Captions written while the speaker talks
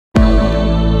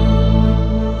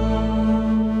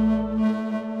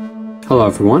Hello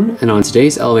everyone, and on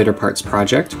today's elevator parts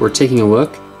project, we're taking a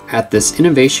look at this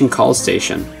innovation call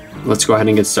station. Let's go ahead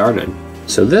and get started.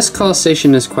 So this call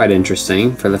station is quite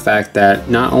interesting for the fact that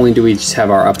not only do we just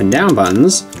have our up and down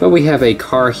buttons, but we have a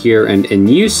car here and in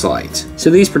use light. So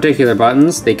these particular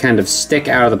buttons, they kind of stick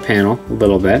out of the panel a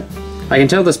little bit. I can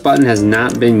tell this button has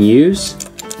not been used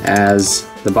as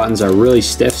the buttons are really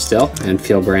stiff still and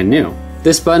feel brand new.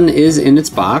 This button is in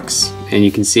its box, and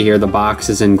you can see here the box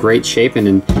is in great shape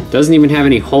and doesn't even have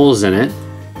any holes in it.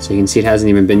 So you can see it hasn't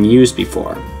even been used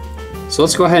before. So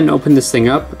let's go ahead and open this thing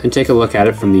up and take a look at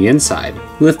it from the inside.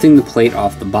 Lifting the plate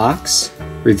off the box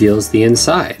reveals the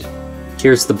inside.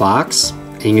 Here's the box,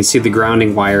 and you can see the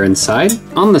grounding wire inside.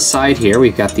 On the side here,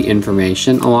 we've got the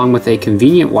information along with a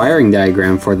convenient wiring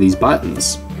diagram for these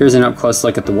buttons. Here's an up-close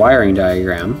look at the wiring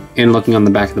diagram. And looking on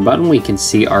the back of the button, we can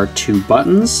see our two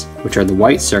buttons, which are the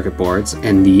white circuit boards,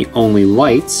 and the only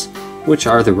lights, which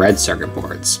are the red circuit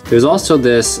boards. There's also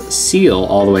this seal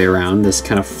all the way around, this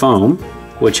kind of foam,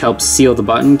 which helps seal the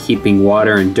button, keeping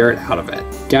water and dirt out of it.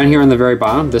 Down here on the very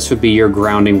bottom, this would be your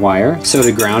grounding wire. So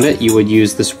to ground it, you would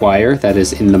use this wire that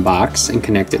is in the box and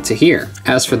connect it to here.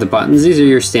 As for the buttons, these are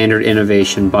your standard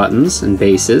innovation buttons and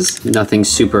bases. Nothing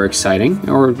super exciting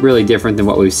or really different than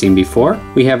what we've seen before.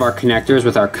 We have our connectors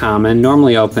with our common,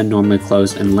 normally open, normally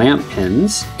closed, and lamp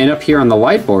pins. And up here on the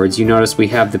light boards, you notice we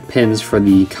have the pins for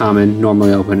the common,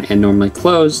 normally open, and normally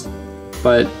closed,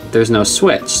 but there's no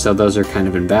switch, so those are kind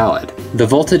of invalid. The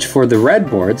voltage for the red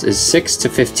boards is 6 to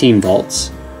 15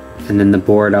 volts, and then the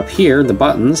board up here, the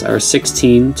buttons, are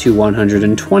 16 to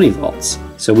 120 volts.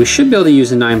 So we should be able to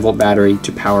use a 9-volt battery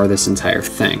to power this entire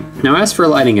thing. Now as for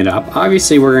lighting it up,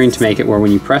 obviously we're going to make it where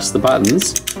when you press the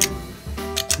buttons,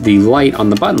 the light on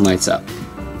the button lights up.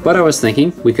 But I was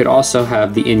thinking we could also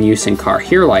have the in-use and car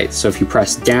here light. So if you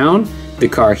press down, the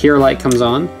car here light comes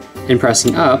on, and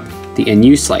pressing up, the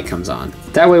in-use light comes on.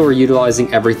 That way we're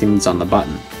utilizing everything that's on the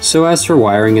button. So as for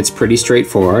wiring, it's pretty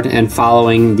straightforward, and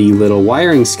following the little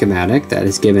wiring schematic that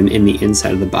is given in the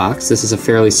inside of the box, this is a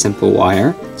fairly simple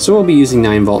wire. So we'll be using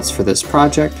 9 volts for this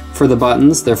project. For the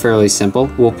buttons, they're fairly simple.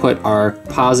 We'll put our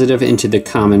positive into the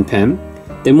common pin.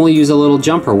 Then we'll use a little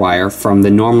jumper wire from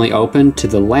the normally open to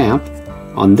the lamp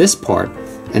on this port,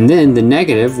 and then the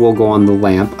negative will go on the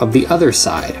lamp of the other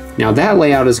side. Now that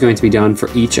layout is going to be done for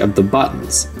each of the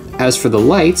buttons. As for the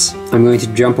lights, I'm going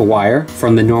to jump a wire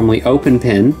from the normally open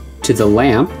pin to the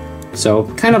lamp. So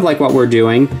kind of like what we're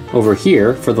doing over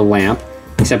here for the lamp,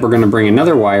 except we're going to bring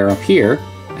another wire up here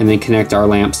and then connect our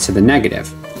lamps to the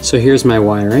negative. So here's my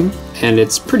wiring, and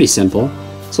it's pretty simple.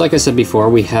 So like I said before,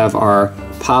 we have our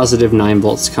positive 9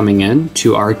 volts coming in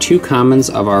to our two commons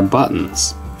of our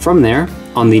buttons. From there,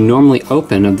 on the normally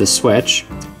open of the switch,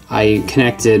 I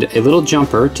connected a little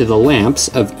jumper to the lamps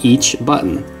of each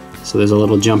button. So there's a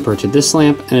little jumper to this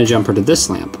lamp and a jumper to this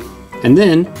lamp. And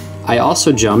then I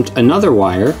also jumped another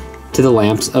wire to the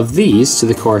lamps of these to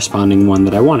the corresponding one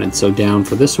that I wanted. So down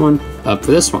for this one, up for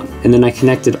this one. And then I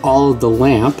connected all of the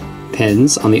lamp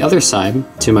pins on the other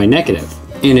side to my negative.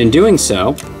 And in doing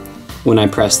so, when I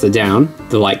press the down,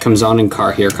 the light comes on and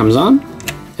car here comes on.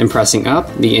 And pressing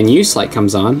up, the in-use light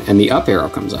comes on and the up arrow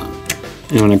comes on.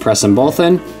 And when I press them both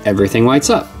in, everything lights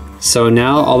up. So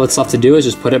now all that's left to do is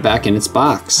just put it back in its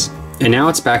box. And now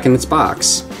it's back in its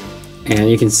box. And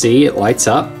you can see it lights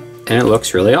up and it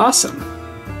looks really awesome.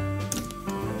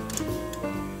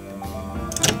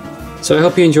 So I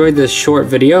hope you enjoyed this short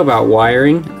video about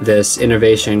wiring this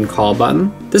innovation call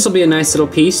button. This will be a nice little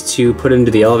piece to put into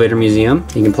the elevator museum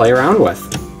you can play around with.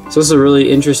 So this is a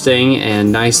really interesting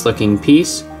and nice looking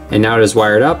piece, and now it is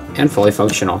wired up and fully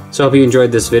functional. So I hope you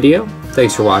enjoyed this video.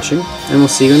 Thanks for watching, and we'll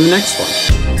see you in the next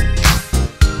one.